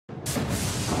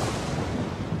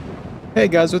Hey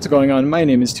guys, what's going on? My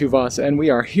name is Tuvas, and we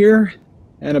are here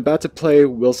and about to play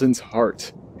Wilson's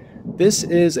Heart. This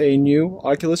is a new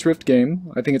Oculus Rift game.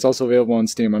 I think it's also available on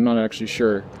Steam. I'm not actually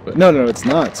sure. But no, it's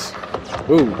not.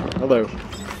 Ooh, hello.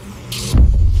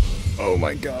 Oh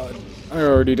my god. I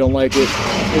already don't like it.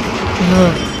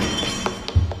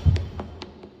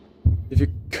 If you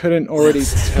couldn't already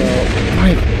tell...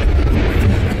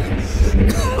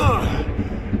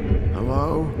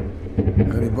 Hello?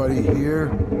 Anybody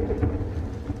here?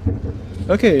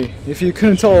 Okay, if you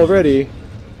couldn't tell already,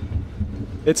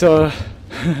 it's a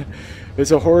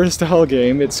it's a horror-style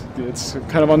game. It's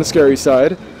kind of on the scary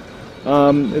side.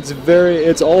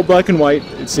 It's all black and white,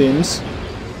 it seems.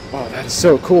 Oh, that is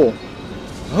so cool.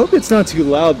 I hope it's not too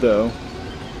loud though.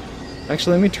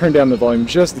 Actually, let me turn down the volume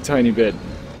just a tiny bit.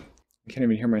 I can't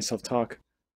even hear myself talk.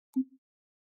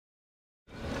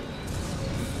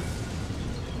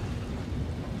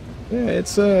 Yeah,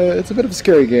 it's a bit of a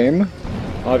scary game,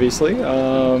 obviously.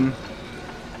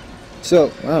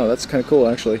 So, wow, that's kind of cool,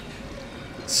 actually.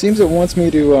 It seems it wants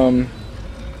me to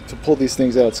pull these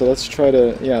things out, so let's try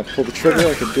to, yeah, pull the trigger.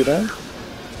 I could do that.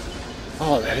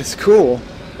 Oh, that is cool.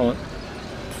 Hold on.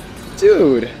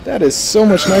 Dude, that is so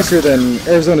much nicer than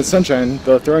Arizona Sunshine,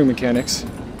 the throwing mechanics.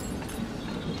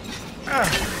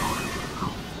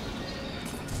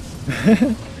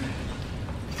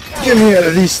 Get me out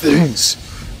of these things!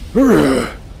 Oh,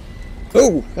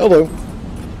 hello.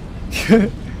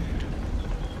 What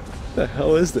the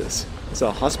hell is this? Is it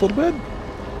a hospital bed?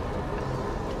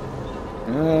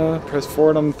 Press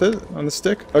forward on the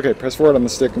stick. Okay, press forward on the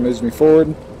stick. It moves me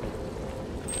forward.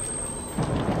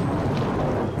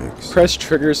 Press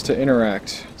triggers to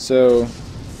interact. So,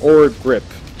 or grip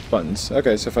buttons.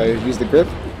 Okay, so if I use the grip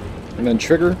and then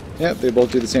trigger, yeah, they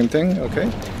both do the same thing.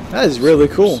 Okay, that is really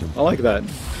cool. I like that.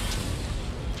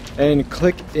 And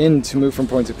click in to move from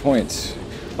point to point.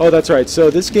 Oh, that's right. So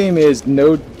this game is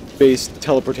node-based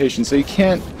teleportation, so you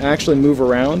can't actually move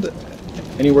around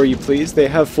anywhere you please. They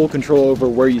have full control over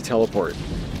where you teleport.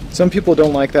 Some people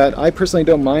don't like that. I personally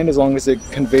don't mind as long as it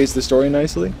conveys the story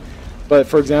nicely. But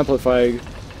for example, if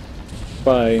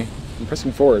I'm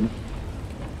pressing forward.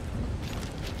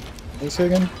 What did I say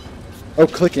again? Oh,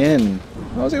 click in.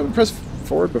 I was able to press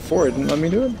forward before. It didn't let me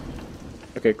do it.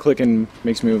 Okay, click in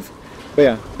makes me move. But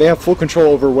yeah, they have full control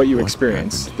over what you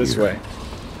experience this way.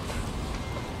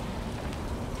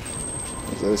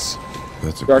 What's this?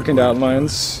 That's Darkened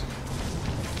outlines.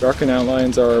 Darkened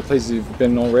outlines are places you've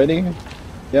been already.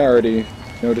 Yeah, I already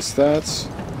noticed that.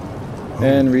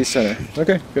 And recenter.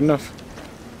 Okay, good enough.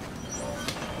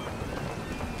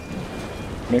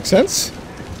 Makes sense?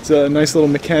 It's a nice little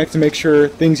mechanic to make sure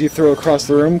things you throw across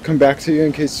the room come back to you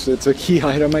in case it's a key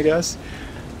item, I guess.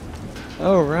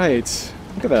 Alright.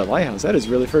 Look at that lighthouse. That is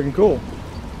really freaking cool.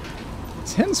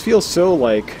 His hands feel so,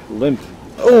 like, limp.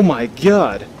 Oh my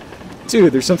god!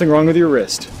 Dude, there's something wrong with your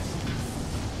wrist.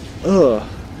 Ugh.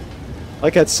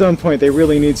 Like, at some point, they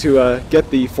really need to get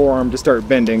the forearm to start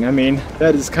bending. I mean,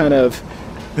 that is kind of...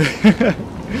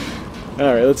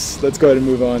 Alright, let's go ahead and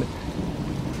move on.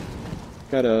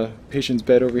 Got a patient's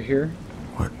bed over here.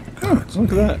 What? Oh,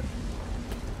 look at that.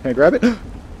 Can I grab it? Oh,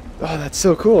 that's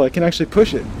so cool. I can actually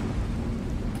push it.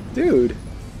 Dude,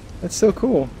 that's so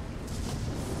cool.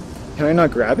 Can I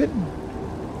not grab it?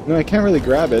 No, I can't really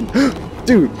grab it.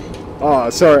 Dude! Oh,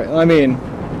 sorry. I mean,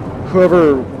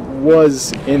 whoever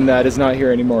was in that is not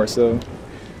here anymore, so...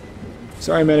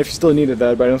 Sorry, man, if you still needed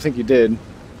that, but I don't think you did. In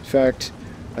fact,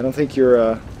 I don't think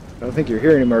you're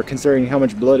here anymore, considering how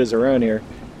much blood is around here.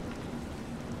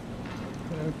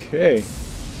 Okay.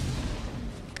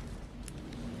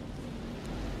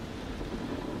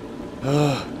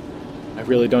 I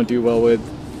really don't do well with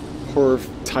horror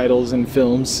titles and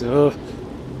films. Alright,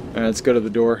 let's go to the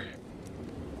door.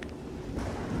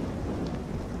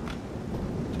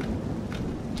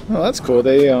 Oh, that's cool.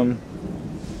 They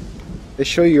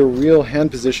show you your real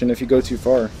hand position if you go too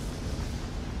far.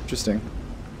 Interesting.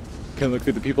 Can I look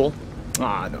through the people?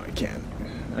 Ah, no, I can't.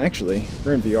 Actually,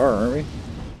 we're in VR, aren't we?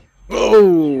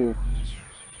 Oh!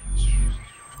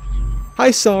 Hi,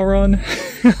 Sauron!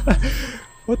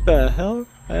 What the hell?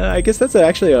 I guess that's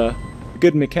actually a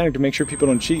good mechanic to make sure people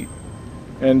don't cheat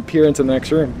and peer into the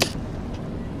next room.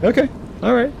 Okay,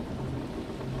 alright.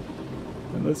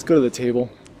 Let's go to the table.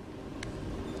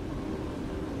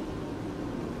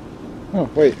 Oh,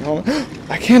 wait, hold on.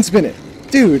 I can spin it!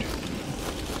 Dude!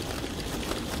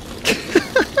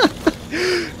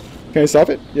 Can I stop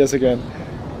it? Yes, I can.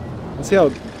 Let's see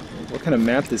what kind of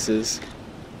map this is.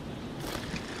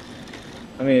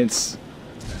 I mean, it's...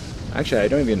 Actually, I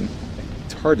don't even...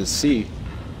 It's hard to see.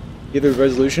 Either the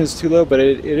resolution is too low, but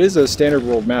it is a standard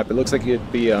world map. It looks like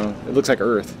it'd be, it looks like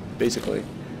Earth. basically.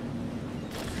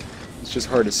 It's just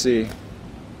hard to see.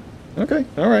 Okay,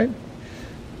 alright.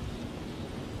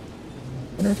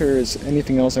 I wonder if there is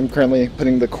anything else. I'm currently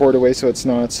putting the cord away so it's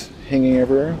not hanging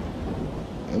everywhere.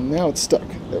 And now it's stuck.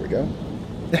 There we go.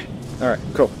 Alright,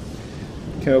 cool.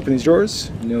 Can I open these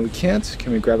drawers? No, we can't.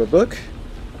 Can we grab a book?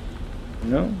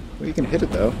 No. Well, you can hit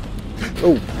it, though.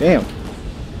 Oh, damn.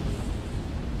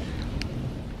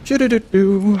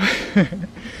 Shoo-doo-doo-doo.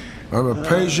 I'm a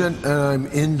patient and I'm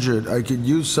injured. I could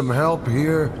use some help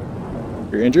here.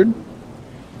 You're injured?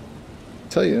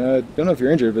 Tell you, I don't know if you're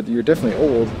injured, but you're definitely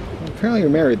old. Apparently you're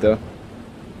married, though.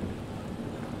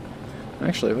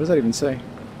 Actually, what does that even say?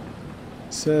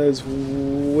 It says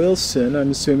Wilson,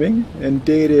 I'm assuming, and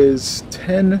date is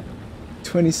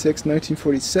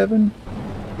 10/26/1947.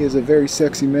 He is a very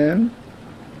sexy man,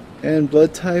 and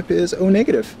blood type is O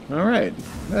negative. Alright,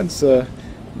 that's a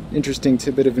interesting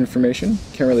tidbit of information.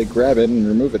 Can't really grab it and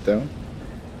remove it, though.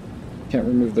 Can't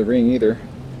remove the ring, either.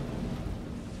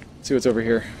 Let's see what's over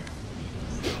here.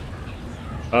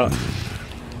 Oh!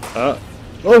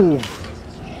 Hello.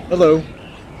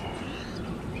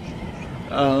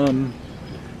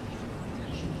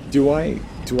 Do I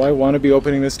want to be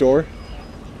opening this door?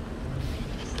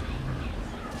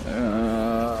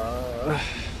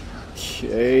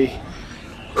 Okay.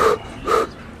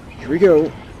 Here we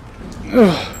go.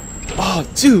 Ugh. Oh,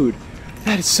 dude,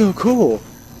 that is so cool.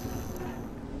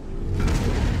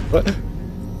 What?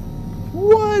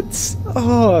 What?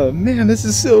 Oh, man, this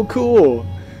is so cool.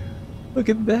 Look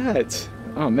at that.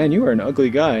 Oh, man, you are an ugly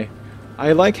guy.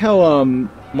 I like how,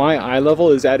 my eye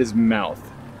level is at his mouth.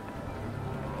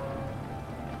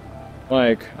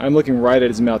 Like, I'm looking right at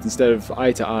his mouth instead of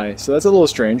eye to eye. So that's a little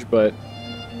strange, but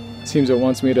it seems it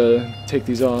wants me to take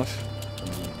these off.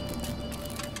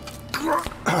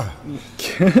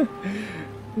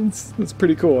 That's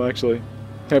pretty cool, actually.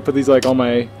 Can I put these, like, on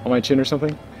my chin or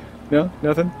something? No?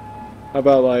 Nothing? How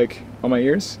about, like, on my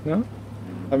ears? No? How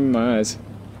about in my eyes?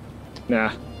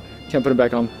 Nah. Can't put them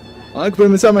back on. I can put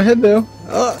them inside my head, though.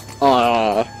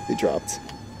 They dropped.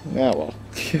 Ah, well.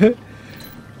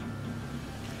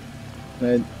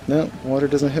 No, water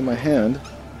doesn't hit my hand.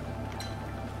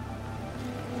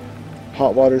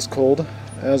 Hot water's cold,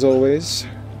 as always.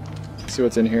 Let's see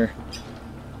what's in here.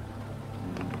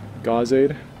 Gauze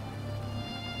aid.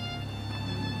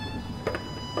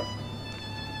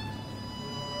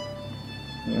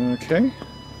 Okay.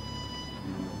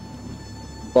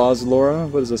 Boz Laura,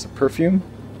 what is this, a perfume?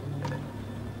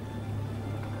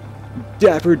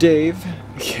 Dapper Dave.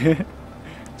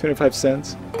 25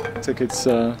 cents. Looks like it's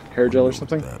hair gel or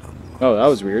something. Oh, that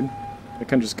was weird. It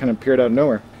just kind of appeared out of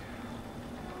nowhere.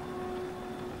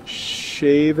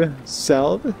 Shave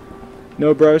salve.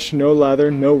 No brush, no lather,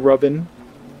 no rubbing.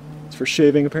 It's for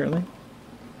shaving, apparently.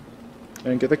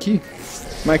 And get the key.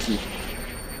 My key.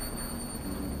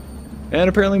 And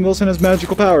apparently Wilson has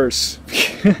magical powers.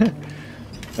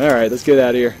 Alright, let's get out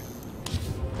of here.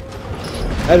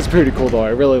 That is pretty cool, though. I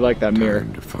really like that mirror.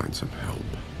 Time to find some help.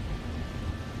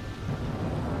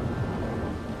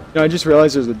 No, I just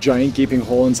realized there's a giant gaping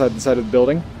hole inside the side of the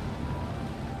building.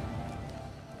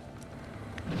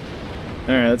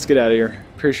 Alright, let's get out of here.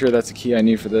 Pretty sure that's the key I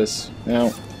need for this.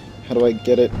 Now, how do I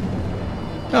get it?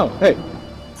 Oh, hey.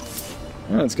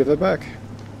 Alright, let's get that back.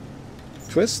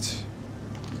 Twist.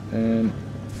 And...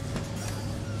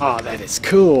 oh, that is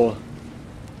cool.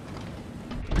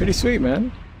 Pretty sweet,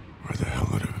 man. Where the hell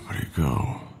did everybody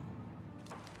go?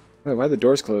 Wait, why'd the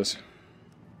doors close?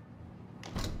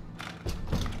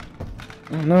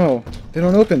 Oh no, they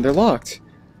don't open, they're locked.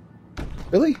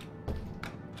 Really?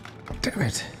 Damn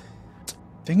it.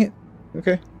 Dang it.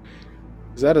 Okay.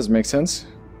 'Cause that doesn't make sense.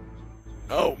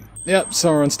 Oh, yep,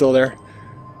 someone's still there.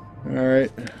 Alright.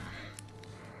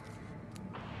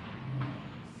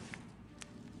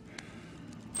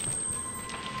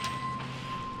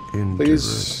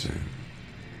 Please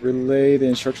relay the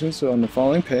instructions on the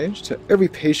following page to every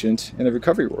patient in the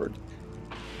recovery ward.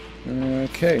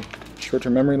 Okay.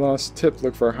 Short-term memory loss. Tip,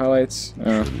 look for highlights.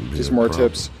 Just more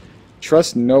tips.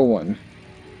 Trust no one.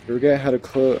 Forget how to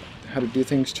do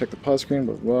things. Check the pause screen.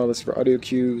 Blah, blah. Listen for audio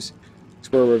cues.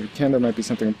 Explore wherever you can. There might be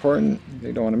something important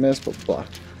they don't want to miss. Blah, blah.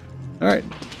 Alright.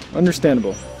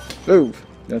 Understandable. Oh,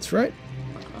 that's right.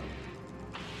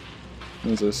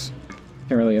 What is this?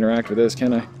 Can't really interact with this,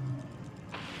 can I?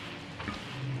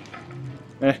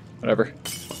 Whatever.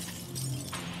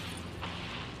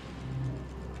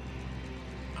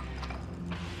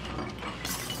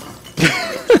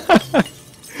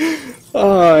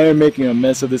 Oh, I am making a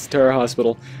mess of this entire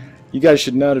hospital. You guys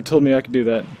should not have told me I could do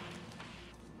that.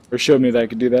 Or showed me that I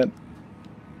could do that.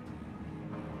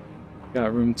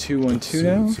 Got room 212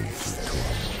 now.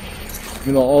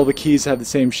 Even though all the keys have the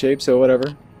same shape, so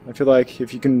whatever. I feel like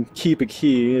if you can keep a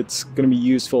key, it's going to be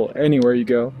useful anywhere you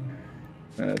go.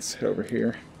 Let's head over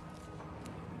here.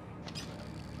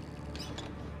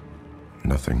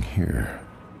 Nothing here.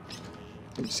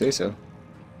 Did you say so?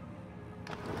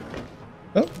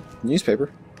 Oh, newspaper.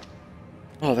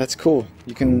 Oh, that's cool.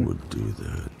 You can... Who would do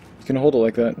that? You can hold it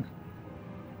like that.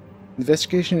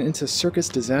 Investigation into circus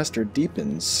disaster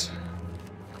deepens.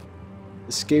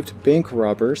 Escaped bank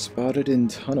robber spotted in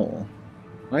tunnel.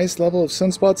 Highest level of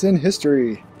sunspots in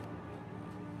history.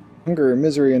 Hunger,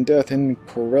 misery, and death in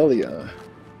Corellia.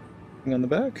 Anything on the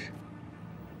back?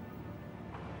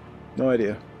 No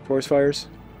idea. Forest fires?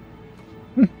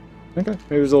 Okay. Maybe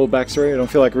there's a little backstory. I don't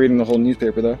feel like reading the whole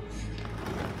newspaper, though.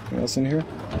 Anything else in here?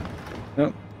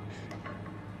 Nope.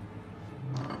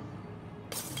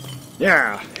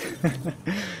 Yeah!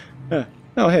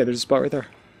 Oh, hey, there's a spot right there.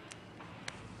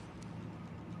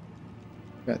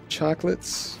 Got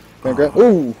chocolates. Can I grab?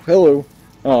 Oh, hello!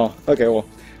 Oh, okay, well,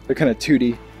 they're kind of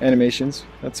 2D animations.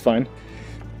 That's fine.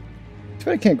 Too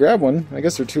bad I can't grab one. I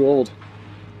guess they're too old.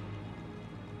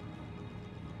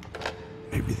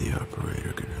 Maybe the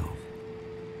operator can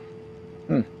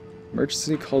help.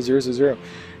 Emergency call 000.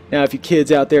 Now, if you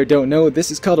kids out there don't know,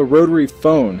 this is called a rotary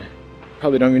phone.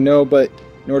 Probably don't even know, but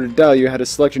in order to dial, you had to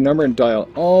select your number and dial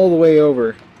all the way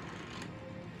over.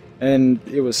 And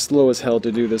it was slow as hell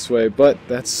to do this way, but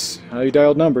that's how you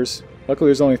dialed numbers. Luckily,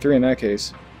 there's only 3 in that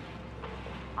case.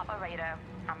 Operator,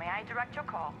 how may I direct your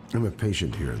call? I'm a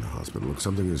patient here in the hospital. Look,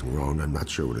 something is wrong. I'm not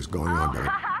sure what is going on,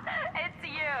 but... It's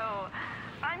you.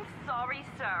 I'm sorry,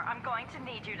 sir. I'm going to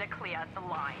need you to clear the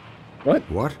line. What?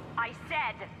 What? I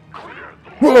said clear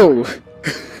the Whoa!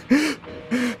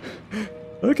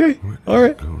 Okay,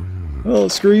 alright. Well,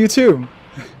 screw you too.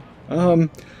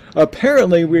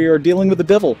 Apparently we are dealing with the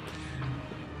devil.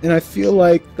 And I feel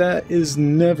like that is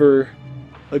never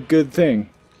a good thing.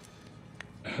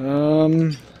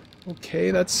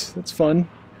 Okay, that's fun.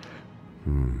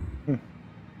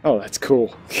 Oh, that's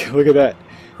cool. Look at that.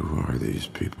 Who are these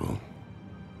people?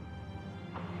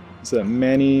 Is that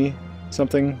Manny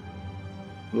something?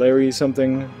 Larry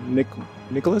something?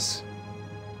 Nicholas?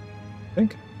 I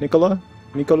think? Nicola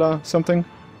something?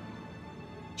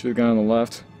 Should have gone on the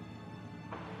left.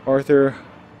 Arthur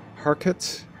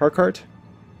Harkart?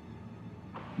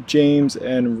 James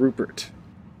and Rupert.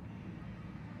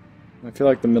 I feel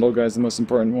like the middle guy's the most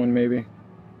important one, maybe.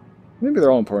 Maybe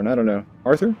they're all important, I don't know.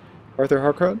 Arthur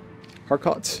Harkart?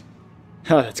 Harkart.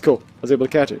 Ah, that's cool. I was able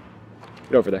to catch it.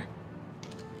 Get over there.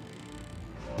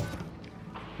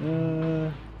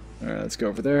 Alright, let's go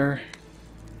over there.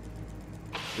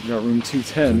 We've got room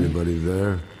 210. Anybody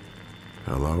there?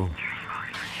 Hello?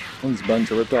 One of these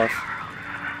buttons are ripped off.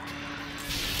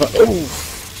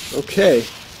 Oh! Okay.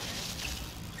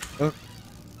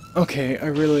 Okay, I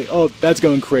really... Oh, that's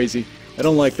going crazy. I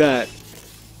don't like that.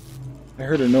 I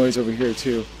heard a noise over here,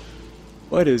 too.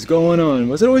 What is going on?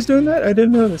 Was it always doing that? I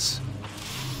didn't notice.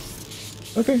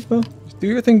 Okay, well, do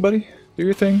your thing, buddy. Do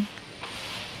your thing.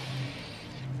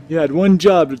 You had one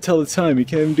job to tell the time. You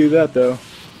can't even do that, though.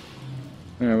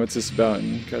 Alright, what's this about?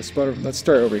 Let's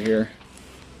start over here.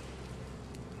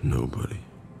 Nobody.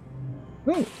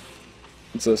 Oh.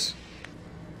 What's this?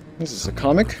 This is a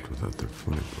comic? Without their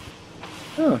funny book.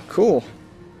 Oh, cool.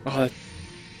 Oh,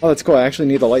 that's cool. I actually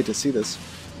need the light to see this.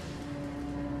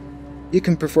 You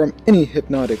can perform any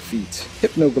hypnotic feat.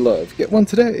 Hypno glove. Get one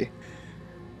today.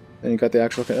 And you got the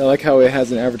actual... I like how it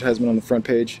has an advertisement on the front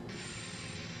page.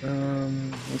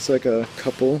 Looks like a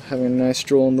couple having a nice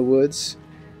stroll in the woods.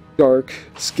 Dark,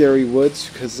 scary woods,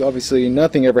 because obviously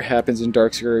nothing ever happens in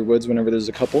dark, scary woods whenever there's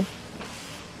a couple.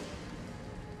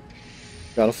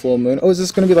 Got a full moon. Oh, is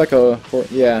this going to be like a...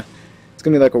 Yeah, it's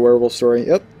going to be like a werewolf story.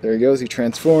 Yep, there he goes. He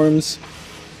transforms.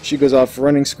 She goes off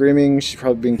running, screaming. She's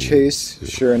probably being chased,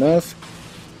 sure enough.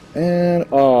 And...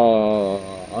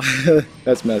 Aww.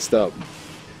 That's messed up.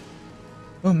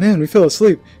 Oh man, we fell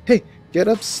asleep. Hey, get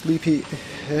up, sleepy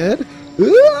head.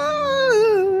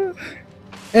 Ah!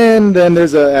 And then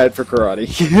there's an ad for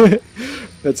karate.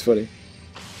 That's funny.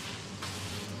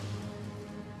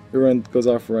 Everyone goes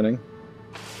off running.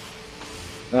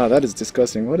 Ah, that is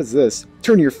disgusting. What is this?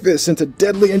 Turn your fists into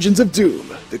deadly engines of doom.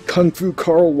 The Kung Fu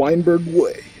Carl Weinberg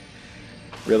way.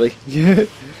 Really? Yeah.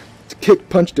 To kick,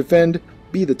 punch, defend,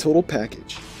 be the total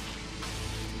package.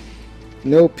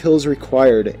 No pills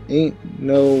required. Ain't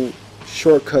no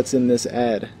shortcuts in this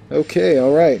ad. Okay,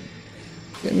 alright.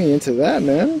 Get me into that,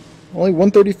 man. Only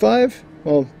 135?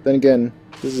 Well, then again,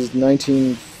 this is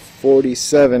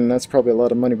 1947. That's probably a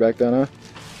lot of money back then, huh?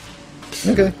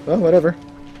 Okay, well, whatever.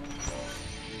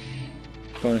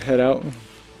 Going to head out.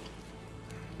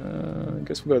 I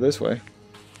guess we'll go this way.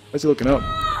 Why's he looking up?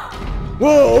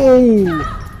 Whoa!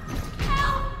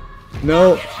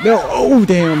 No, no, oh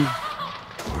damn!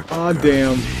 Ah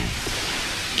damn.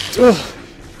 Ugh.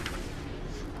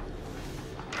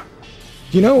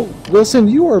 You know, Wilson,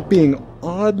 you are being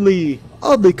oddly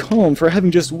calm for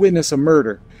having just witnessed a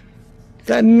murder.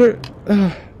 That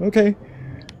okay.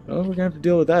 Well, we're gonna have to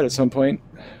deal with that at some point.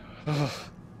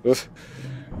 Alright,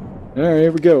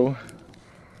 here we go.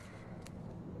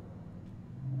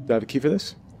 Do I have a key for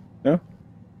this? No?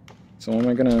 So am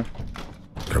I gonna...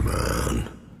 Come on.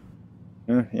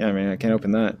 yeah, I mean, I can't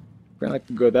open that. We're gonna have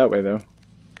to go that way, though.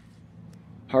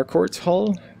 Harcourt's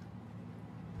Hall?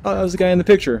 Oh, that was the guy in the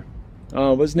picture.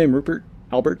 What's his name? Rupert?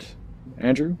 Albert?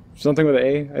 Andrew? Something with an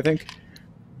A, I think?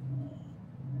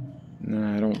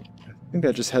 No, I don't... I think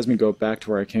that just has me go back to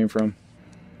where I came from.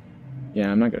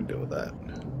 Yeah, I'm not gonna deal with that.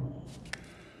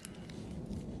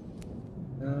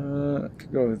 I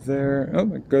could go there. Oh, I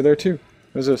could go there too.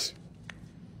 What's this?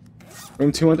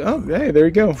 Room 212. Oh, hey, there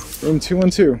you go. Room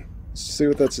 212. Let's see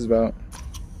what that's about.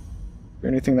 Is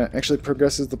there anything that actually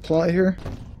progresses the plot here?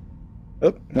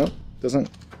 Oh, no, doesn't.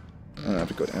 I have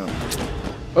to go down.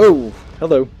 Oh,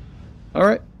 hello.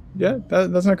 Alright, yeah,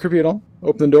 that's not creepy at all.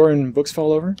 Open the door and books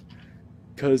fall over.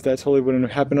 Because that totally wouldn't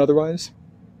have happened otherwise.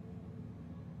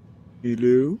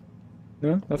 Hello?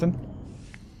 No, nothing?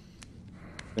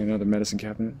 Another medicine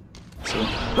cabinet. So.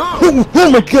 Oh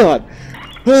my god!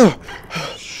 Oh!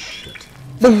 Shit.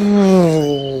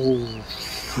 Oh!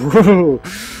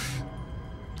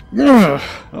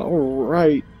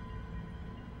 Alright.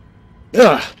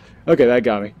 Okay, that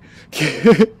got me.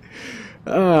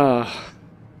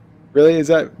 Really? Is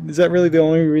that really the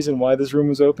only reason why this room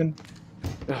was open?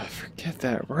 Forget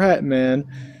that rat, man.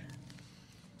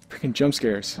 Freaking jump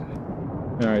scares.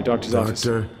 Alright, doctor's office.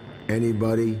 Doctor?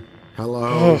 Anybody?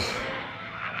 Hello?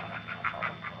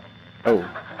 Oh.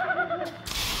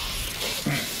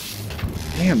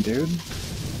 Damn, dude.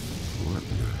 What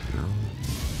the hell?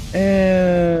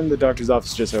 And the doctor's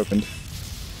office just opened.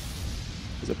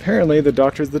 Because apparently the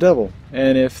doctor's the devil.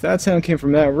 And if that sound came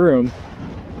from that room...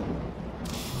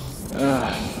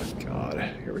 Oh, God.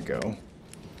 Here we go.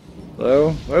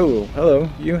 Hello? Oh, hello.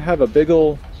 You have a big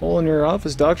ol' hole in your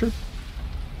office, doctor?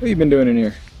 What have you been doing in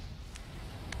here?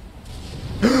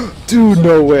 Dude,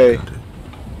 no way.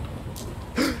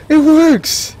 It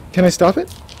works! Can I stop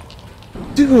it?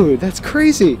 Dude, that's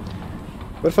crazy.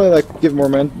 What if I, like, give more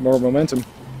momentum?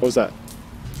 What was that?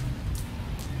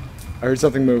 I heard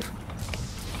something move.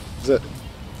 Is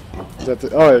that the...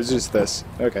 Oh, it was just this.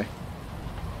 Okay.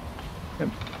 Yeah,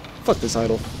 fuck this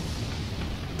idol.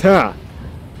 Ta!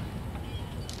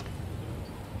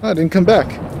 Oh, it didn't come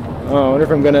back. Oh, I wonder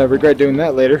if I'm gonna regret doing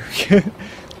that later.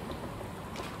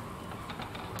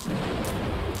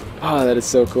 Ah, that is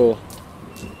so cool.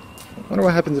 I wonder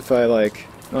what happens if I, like...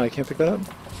 Oh, I can't pick that up?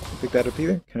 Can't pick that up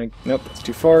either? Can I... Nope, it's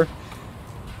too far.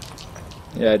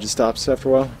 Yeah, it just stops after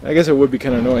a while. I guess it would be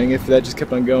kind of annoying if that just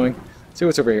kept on going. Let's see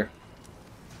what's over here.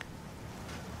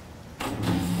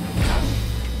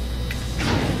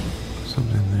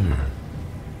 Something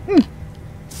there.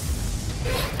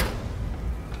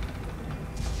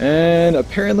 And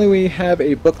apparently we have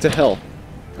a book to hell.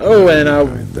 Oh, and I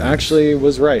actually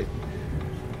was right.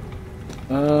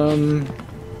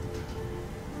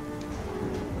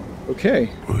 Okay.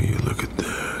 Will you look at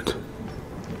that?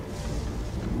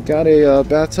 Got a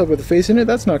bathtub with a face in it.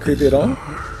 That's not creepy at all.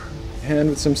 Hand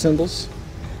with some symbols.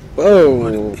 Whoa.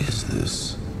 What is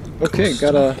this? Okay,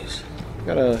 gotta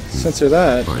censor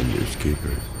that. Finders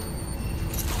keepers.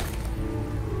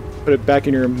 Put it back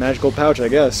in your magical pouch, I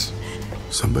guess.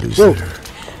 Somebody's Whoa. there.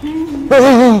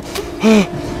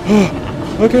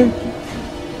 Okay.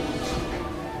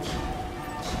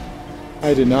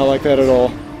 I did not like that at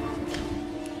all.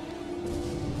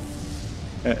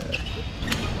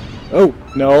 Oh,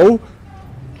 no.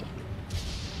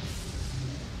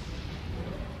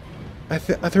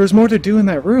 There was more to do in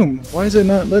that room. Why is it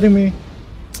not letting me...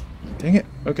 Dang it.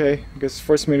 Okay, I guess it's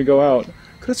forcing me to go out.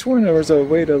 Could have sworn there was a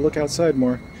way to look outside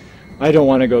more. I don't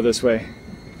want to go this way.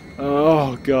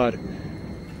 Oh, God.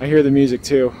 I hear the music,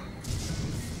 too.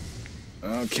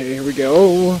 Okay, here we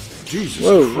go. Jesus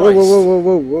Whoa, Christ. whoa, whoa, whoa,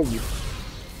 whoa, whoa, whoa.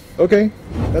 Okay,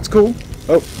 that's cool.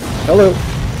 Oh, hello.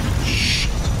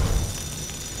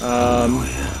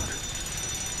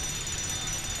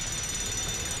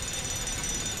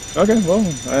 Okay, well,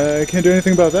 I can't do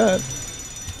anything about that.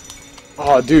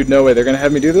 Oh, dude, no way. They're gonna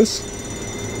have me do this?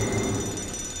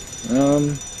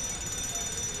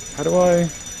 How do I...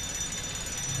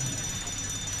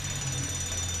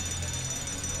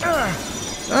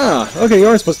 Ah, okay, you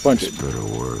are supposed to punch it. Better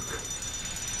work.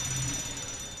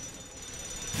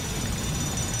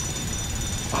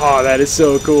 Oh, that is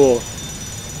so cool.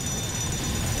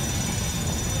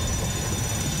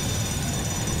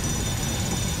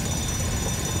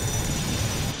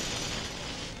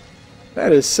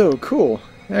 That is so cool.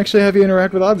 Actually have you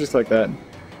interact with objects like that.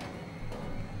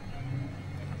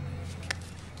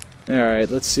 Alright,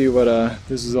 let's see what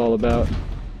this is all about.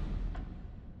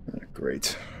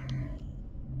 Great.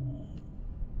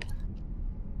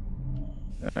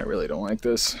 I really don't like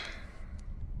this.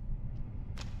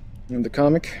 And the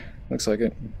comic, looks like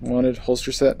it. Wanted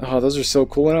holster set. Oh, those are so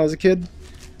cool when I was a kid.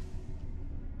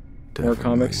 More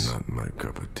comics. Not my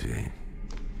cup of tea.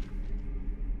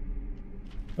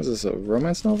 Was this a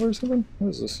romance novel or something? What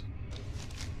is this?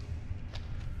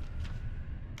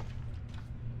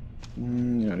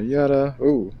 Yada yada.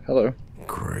 Oh, hello.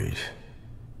 Great.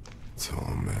 It's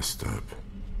all messed up.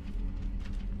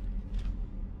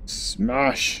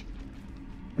 Smosh. I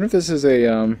wonder if this is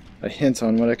a hint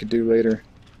on what I could do later.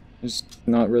 Just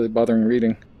not really bothering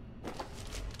reading.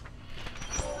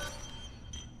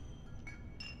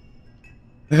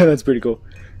 That's pretty cool.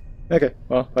 Okay,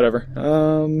 well, whatever.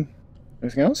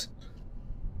 Anything else?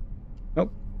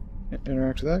 Nope. Can't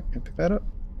interact with that. Can't pick that up.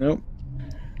 Nope.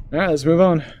 Alright, let's move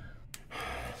on.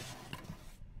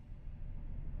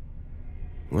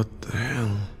 What the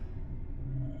hell?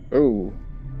 Oh.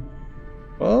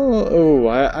 Oh,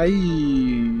 I...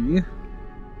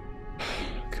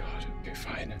 God, okay,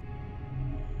 fine.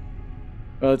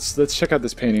 Well, let's check out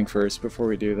this painting first before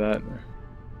we do that.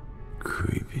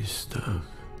 Creepy stuff.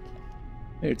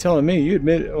 Hey, you're telling me you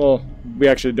admit... Well, we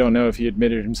actually don't know if he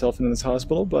admitted himself into this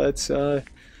hospital, but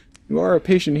you are a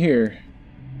patient here.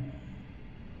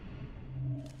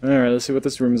 Alright, let's see what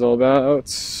this room's all about.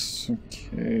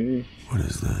 Okay. What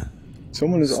is that?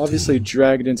 Someone is obviously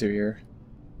dragged into here.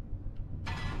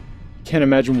 Can't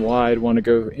imagine why I'd want to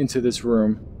go into this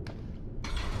room.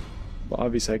 But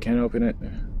obviously I can't open it.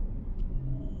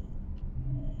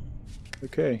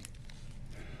 Okay.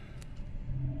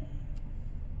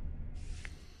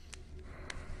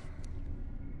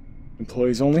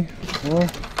 Employees only? Well,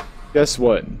 guess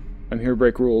what? I'm here to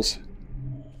break rules.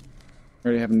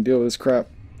 Already having to deal with this crap.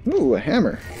 Ooh, a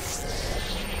hammer.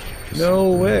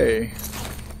 No way.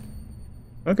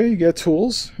 Okay, you get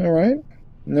tools. Alright.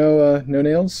 No, no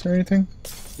nails or anything?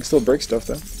 You can still break stuff,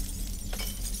 though.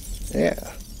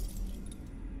 Yeah.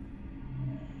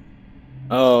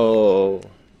 Oh,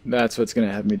 that's what's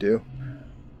gonna have me do.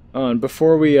 And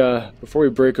before we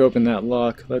break open that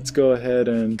lock, let's go ahead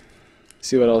and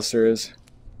see what else there is.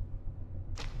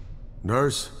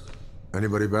 Nurse?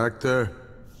 Anybody back there?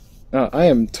 I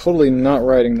am totally not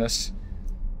writing this.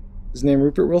 His name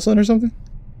Rupert Wilson or something?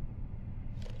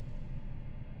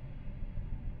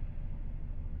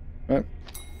 Alright.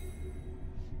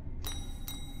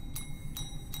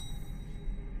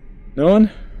 No one?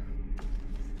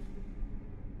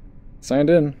 Signed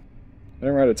in. I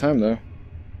didn't write a time though.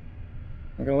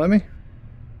 Not gonna let me?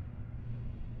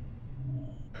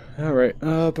 Alright,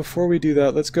 before we do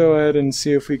that, let's go ahead and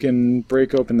see if we can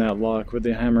break open that lock with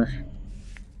the hammer.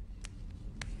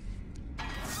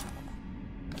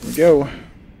 Here we go.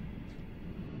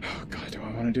 Oh god, do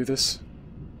I want to do this?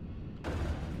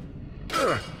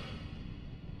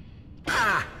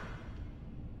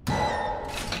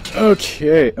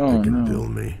 Okay, oh They can no. bill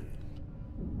me.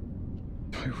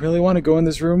 Do I really want to go in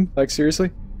this room? Like,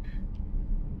 seriously?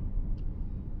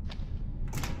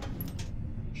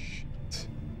 Shit.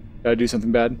 Gotta do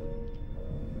something bad?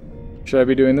 Should I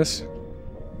be doing this?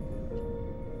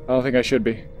 I don't think I should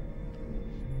be.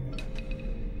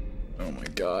 Oh my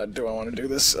god, do I want to do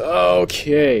this?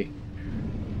 Okay.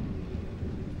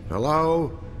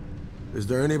 Hello? Is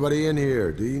there anybody in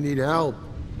here? Do you need help?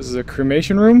 This is a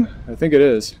cremation room? I think it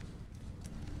is.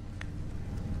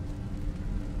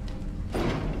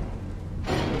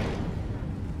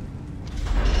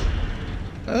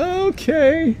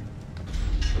 Okay.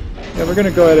 Yeah, we're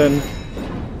gonna go ahead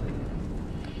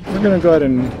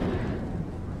and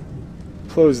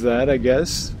close that, I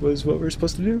guess, was what we're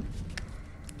supposed to do.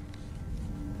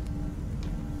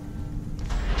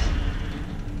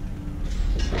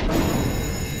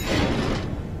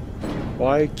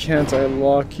 Why can't I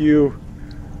lock you?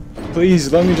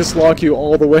 Please, let me just lock you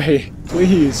all the way.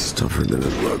 Please. It's tougher than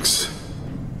it looks.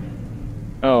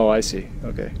 Oh, I see.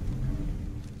 Okay.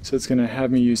 So it's gonna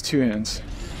have me use two hands.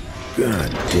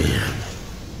 God damn.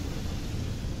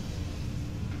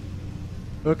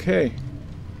 Okay.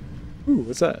 Ooh,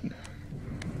 what's that?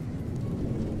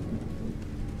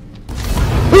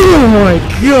 Oh my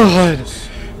god!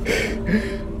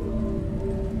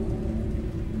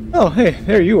 Oh, hey,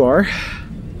 there you are.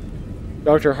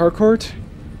 Dr. Harcourt?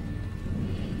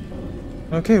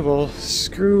 Okay, well,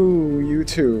 screw you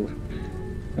too.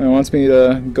 Wants me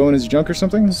to go in his junk or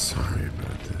something? Sorry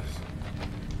about this.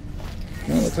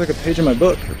 Oh, it looks like a page in my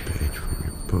book. A page from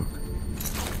your book.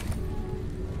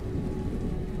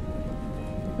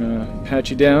 Pat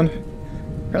you down.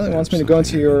 Apparently wants me to go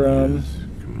into your,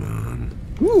 Come on.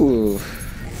 Ooh,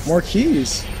 more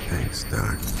keys. Thanks,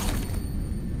 Doc.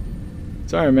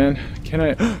 Sorry, man. Can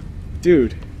I...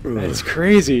 Dude, that's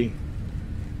crazy.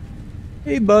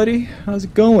 Hey, buddy. How's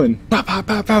it going? Bah, bah,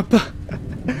 bah, bah, bah.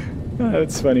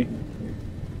 That's funny.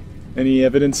 Any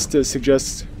evidence to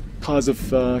suggest cause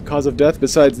of death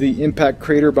besides the impact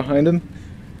crater behind him?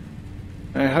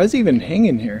 How's he even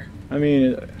hanging here? I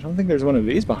mean, I don't think there's one of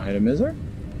these behind him, is there?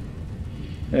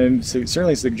 And so it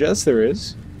certainly suggests there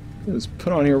is. It was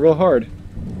put on here real hard.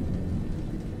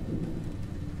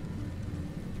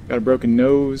 Got a broken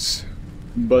nose,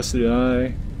 busted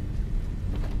eye.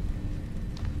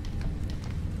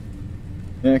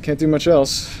 Yeah, I can't do much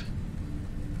else.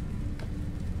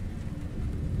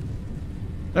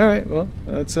 Alright, well,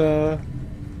 let's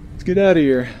get out of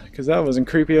here, because that wasn't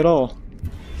creepy at all.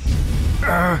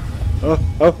 Oh.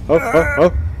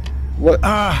 What? What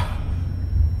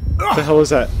the hell is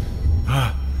that?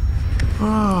 I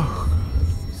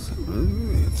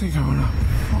think I'm gonna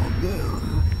fall down.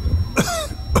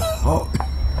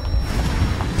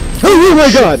 Oh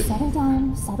my god! Settle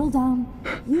down, settle down.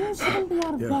 You shouldn't be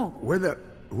out of bed.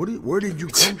 Where did you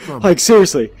come from? Like,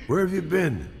 seriously. Where have you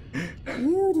been?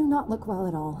 You do not look well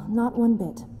at all, not one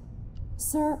bit.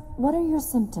 Sir, what are your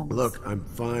symptoms? Look, I'm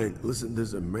fine. Listen,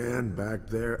 there's a man back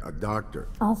there, a doctor.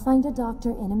 I'll find a doctor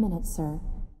in a minute, sir.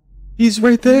 He's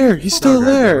right there. He's still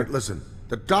there. Listen,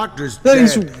 the doctor's That dead.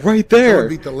 is right there. Someone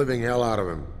beat the living hell out of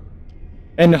him.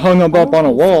 And hung him up on a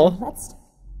Okay, wall. sir, let's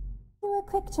do a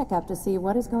quick checkup to see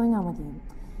what is going on with you.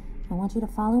 I want you to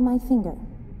follow my finger,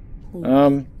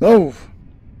 please. Oh.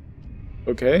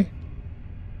 Okay.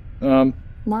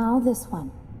 Now this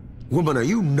one. Woman, are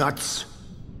you nuts?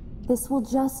 This will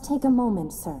just take a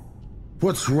moment, sir.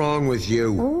 What's wrong with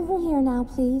you? Over here now,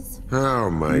 please. Oh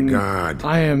my God.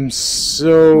 I am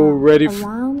so ready for...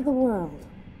 Around the world.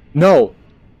 No.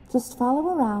 Just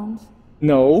follow around. You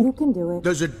No. can do it.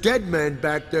 There's a dead man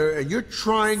back there and you're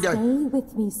trying to... Stay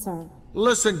with me, sir.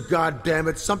 Listen,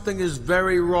 goddammit, something is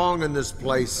very wrong in this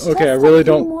place. Okay, I Just really a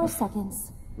few don't... more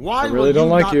seconds. Why really will don't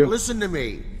you like not you. listen to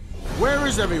me? What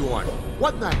is everyone?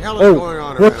 What in the hell is Oh, going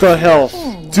on what around the here? hell?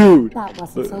 There now. Dude. That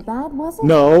wasn't so bad, was it?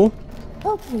 No.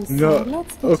 Okay, sir, No.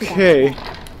 let's get Okay. to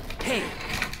that. Hey,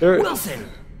 There... Wilson!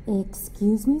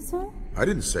 Excuse me, sir? I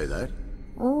didn't say that.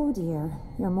 Oh dear,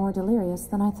 you're more delirious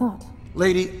than I thought.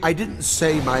 Lady, I didn't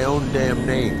say my own damn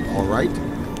name, all right?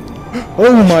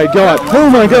 Oh my god. Oh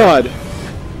my god.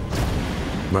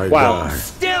 My Wow. God.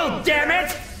 Still, damn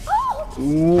it!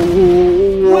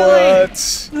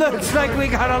 What? Looks like we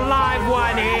got a live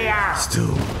one here!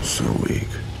 Still so weak.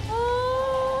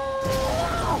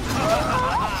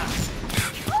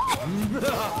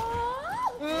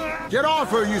 Get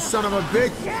off her, you son of a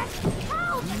bitch!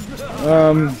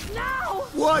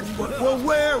 What? Well,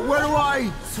 where do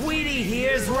I? Sweetie, he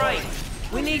is right.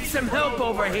 We need some help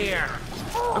over here.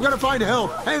 I'm gonna find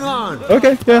help. Hang on.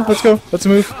 Okay, yeah, let's go. Let's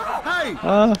move. Hey!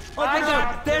 I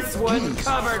got this one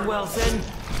covered, Wilson.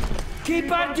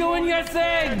 Keep on doing your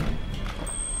thing!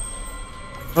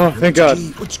 Oh, thank god.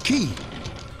 Which key?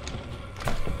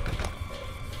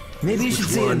 Maybe you should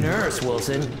see a nurse,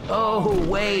 Wilson. Oh,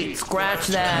 wait, scratch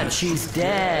that. She's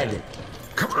dead.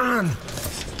 Come on.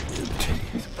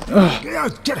 Yeah,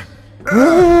 get her.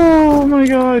 Oh my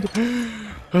god.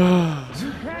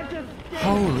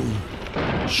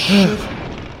 Holy shit.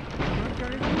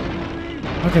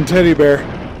 Fucking teddy bear.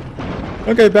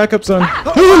 Okay, back up, son.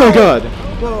 Oh my god.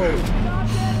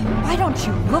 Why don't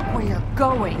you look where you're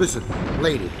going? Listen,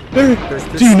 lady. There, There's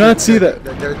this do you not see that?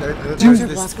 there's Dr.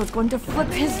 this Blasco's going to flip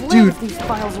his lid Dude. if these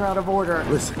files are out of order.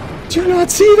 Listen, Do you not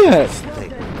see that?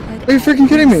 thing Are you freaking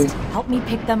kidding me? Help me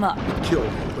pick them up. killed.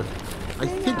 But I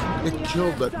think it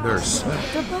killed that nurse.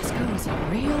 Dr. Blasco is a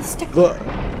real stickler.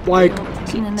 Look, like,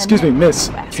 excuse me, miss.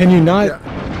 Can you not?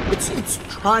 Yeah. It's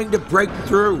trying to break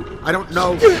through. I don't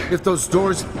know if those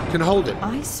doors can hold it.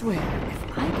 I swear,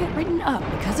 if I get written up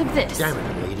because of this, Damn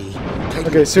it, lady. Can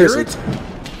Okay, you seriously. hear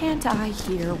it? can't I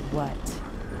hear what?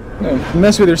 No,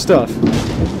 mess with your stuff.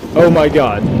 Oh my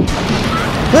god.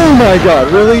 Oh my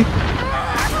god, really?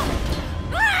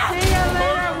 See you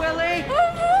later, Willie!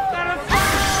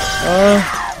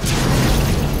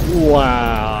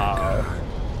 Wow.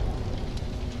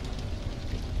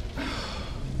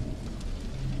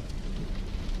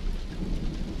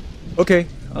 Okay,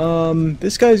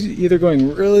 this guy's either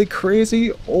going really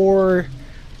crazy or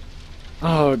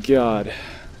Oh god.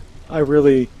 I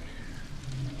really...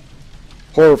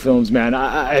 Horror films, man.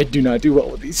 I do not do well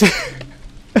with these.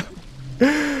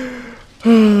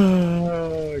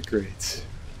 Great.